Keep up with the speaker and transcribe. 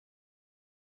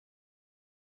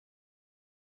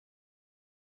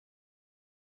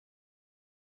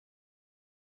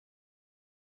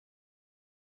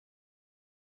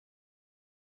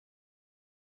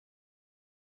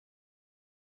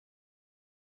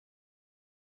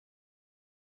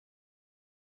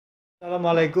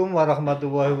Assalamualaikum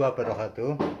warahmatullahi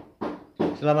wabarakatuh.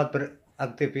 Selamat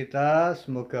beraktivitas,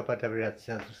 semoga pada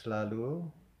sehat selalu.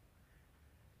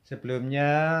 Sebelumnya,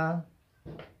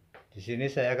 di sini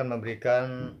saya akan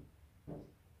memberikan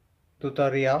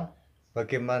tutorial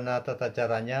bagaimana tata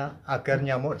caranya agar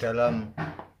nyamuk dalam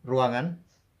ruangan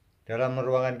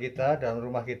kita, dalam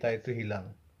rumah kita itu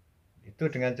hilang. Itu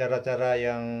dengan cara-cara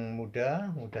yang mudah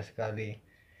sekali.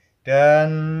 Dan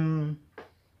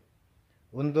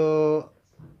untuk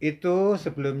itu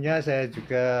sebelumnya saya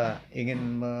juga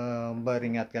ingin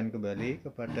memperingatkan kembali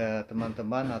kepada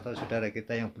teman-teman atau saudara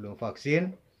kita yang belum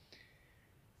vaksin.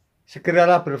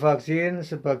 Segeralah bervaksin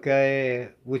sebagai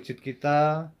wujud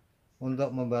kita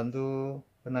untuk membantu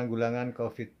penanggulangan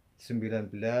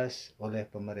COVID-19 oleh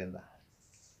pemerintah.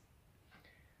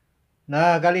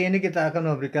 Nah, kali ini kita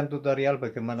akan memberikan tutorial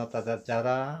bagaimana tata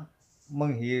cara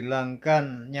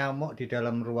menghilangkan nyamuk di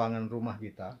dalam ruangan rumah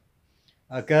kita,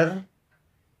 agar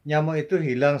nyamuk itu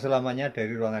hilang selamanya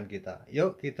dari ruangan kita.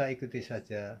 Yuk kita ikuti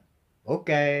saja.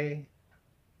 Oke.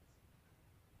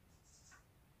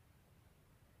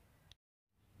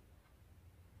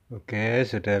 Oke,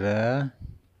 saudara.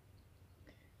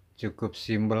 Cukup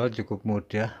simpel, cukup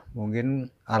mudah.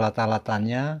 Mungkin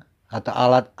alat-alatannya atau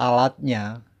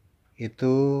alat-alatnya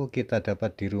itu kita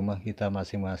dapat di rumah kita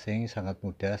masing-masing, sangat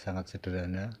mudah, sangat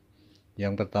sederhana.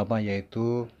 Yang pertama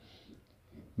yaitu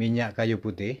minyak kayu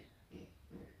putih.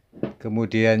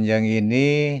 Kemudian yang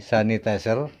ini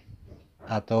sanitizer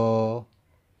atau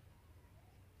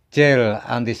gel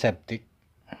antiseptik.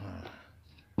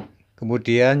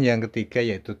 Kemudian yang ketiga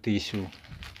yaitu tisu.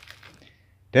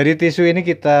 Dari tisu ini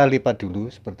kita lipat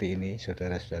dulu seperti ini,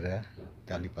 saudara-saudara.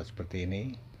 Kita lipat seperti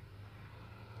ini.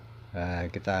 Nah,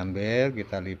 kita ambil,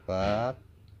 kita lipat.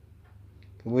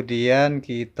 Kemudian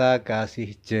kita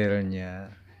kasih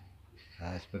gelnya.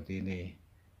 Nah, seperti ini.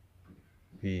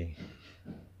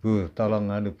 Bu, tolong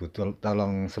Bu,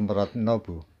 tolong semprot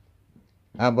Bu.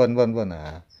 Ampun.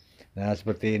 Nah,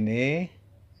 seperti ini.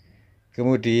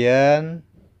 Kemudian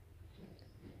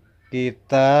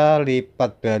kita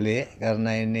lipat balik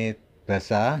karena ini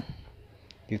basah.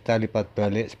 Kita lipat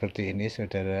balik seperti ini,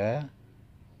 saudara.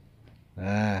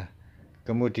 Nah,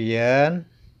 kemudian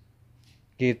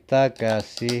kita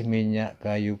kasih minyak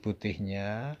kayu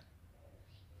putihnya.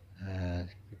 Nah,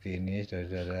 seperti ini,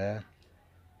 saudara.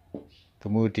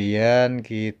 Kemudian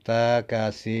kita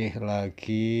kasih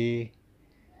lagi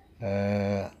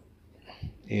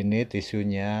ini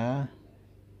tisunya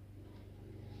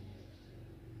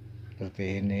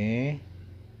seperti ini,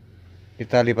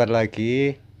 kita lipat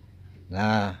lagi.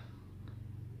 Nah,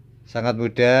 sangat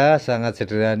mudah, sangat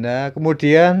sederhana.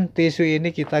 Kemudian tisu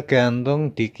ini kita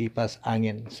gantung di kipas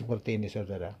angin seperti ini,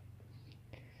 saudara.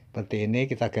 Seperti ini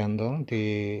kita gantung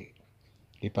di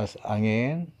kipas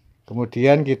angin.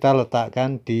 Kemudian kita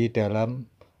letakkan di dalam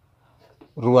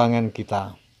ruangan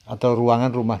kita atau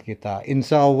ruangan rumah kita.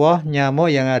 Insya Allah nyamuk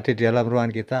yang ada di dalam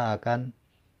ruangan kita akan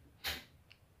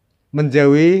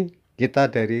menjauhi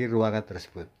kita dari ruangan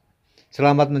tersebut.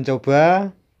 Selamat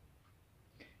mencoba.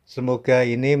 Semoga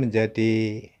ini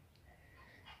menjadi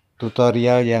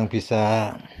tutorial yang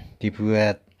bisa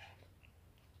dibuat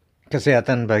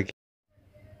kesehatan bagi.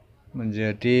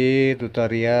 Menjadi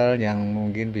tutorial yang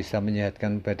mungkin bisa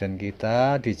menyehatkan badan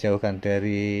kita, dijauhkan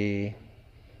dari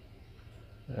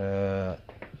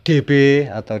DB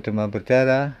atau demam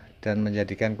berdarah, dan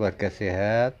menjadikan keluarga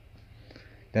sehat.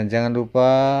 Dan jangan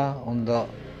lupa untuk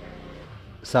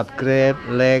subscribe,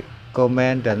 like,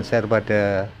 komen, dan share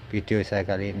pada video saya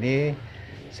kali ini.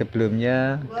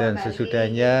 Sebelumnya dan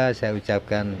sesudahnya saya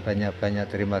ucapkan banyak-banyak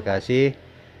terima kasih.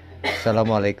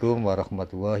 Assalamualaikum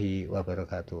warahmatullahi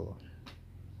wabarakatuh.